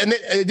 Well,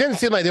 it didn't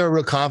seem like they were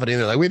real confident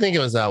either. Like, we think it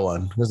was that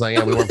one. It was like,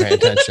 yeah, we weren't paying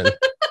attention.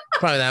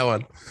 Probably that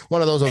one.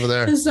 One of those over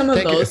there. Some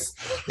of those.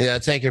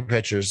 Take your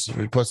pictures.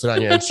 We post it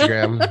on your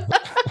Instagram.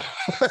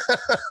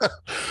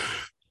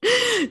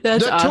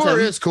 That's the awesome. tour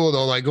is cool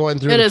though. Like going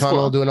through the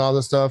tunnel, doing all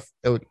this stuff.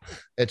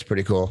 It's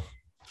pretty cool.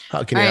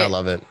 How can you not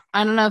love it?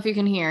 I don't know if you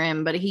can hear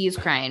him, but he's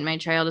crying. My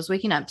child is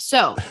waking up.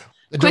 So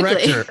the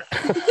director.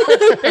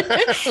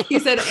 He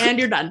said, and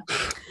you're done.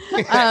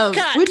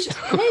 Which,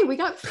 hey, we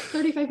got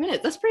 35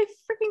 minutes. That's pretty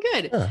freaking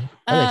good. Yeah,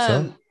 I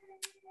think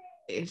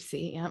so.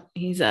 See, yep,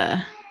 he's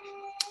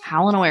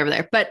howling away over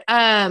there. But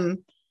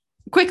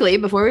quickly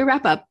before we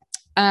wrap up,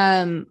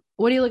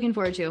 what are you looking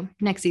forward to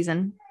next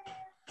season?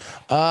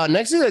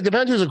 Next season, it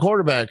depends who's a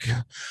quarterback.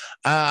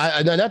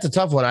 That's a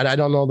tough one. I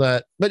don't know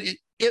that, but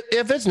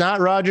if it's not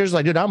Rodgers,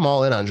 like, dude, I'm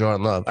all in on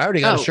Jordan Love. I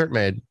already got a shirt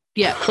made.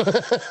 Yeah.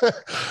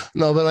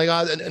 No, but like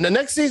the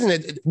next season,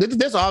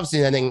 this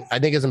offseason, I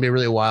think it's gonna be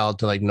really wild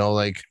to like know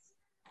like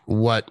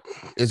what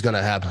is going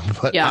to happen.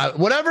 But yeah,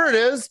 whatever it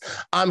is,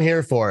 I'm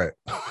here for it.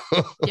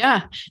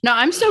 Yeah. No,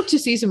 I'm stoked to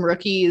see some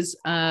rookies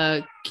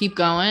keep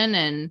going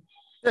and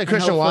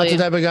Christian Watson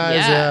type of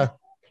guys.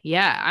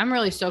 Yeah, I'm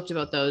really stoked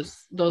about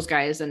those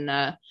guys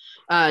and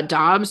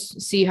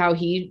Dobbs, see how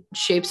he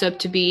shapes up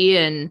to be,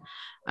 and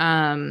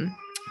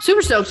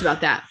super stoked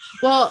about that.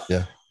 Well,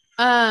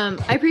 I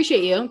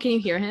appreciate you. Can you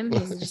hear him?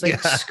 He's just like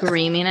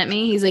screaming at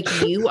me. He's like,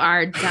 "You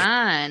are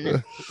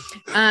done."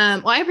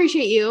 Well, I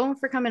appreciate you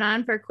for coming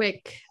on for a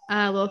quick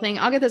little thing.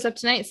 I'll get this up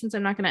tonight since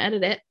I'm not going to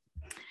edit it.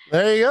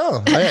 There you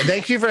go.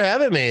 Thank you for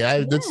having me.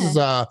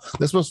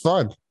 This was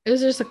fun. It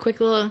was just a quick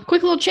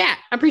little chat.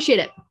 I appreciate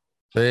it.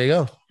 There you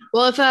go.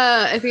 Well,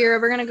 if you're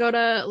ever gonna go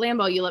to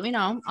Lambeau, you let me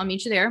know. I'll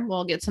meet you there.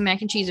 We'll get some mac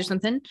and cheese or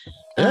something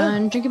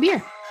and drink a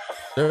beer.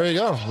 There you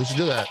go. We should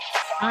do that.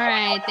 All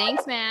right.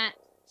 Thanks, Matt.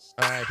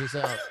 All right. Peace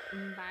out.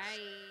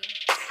 Bye.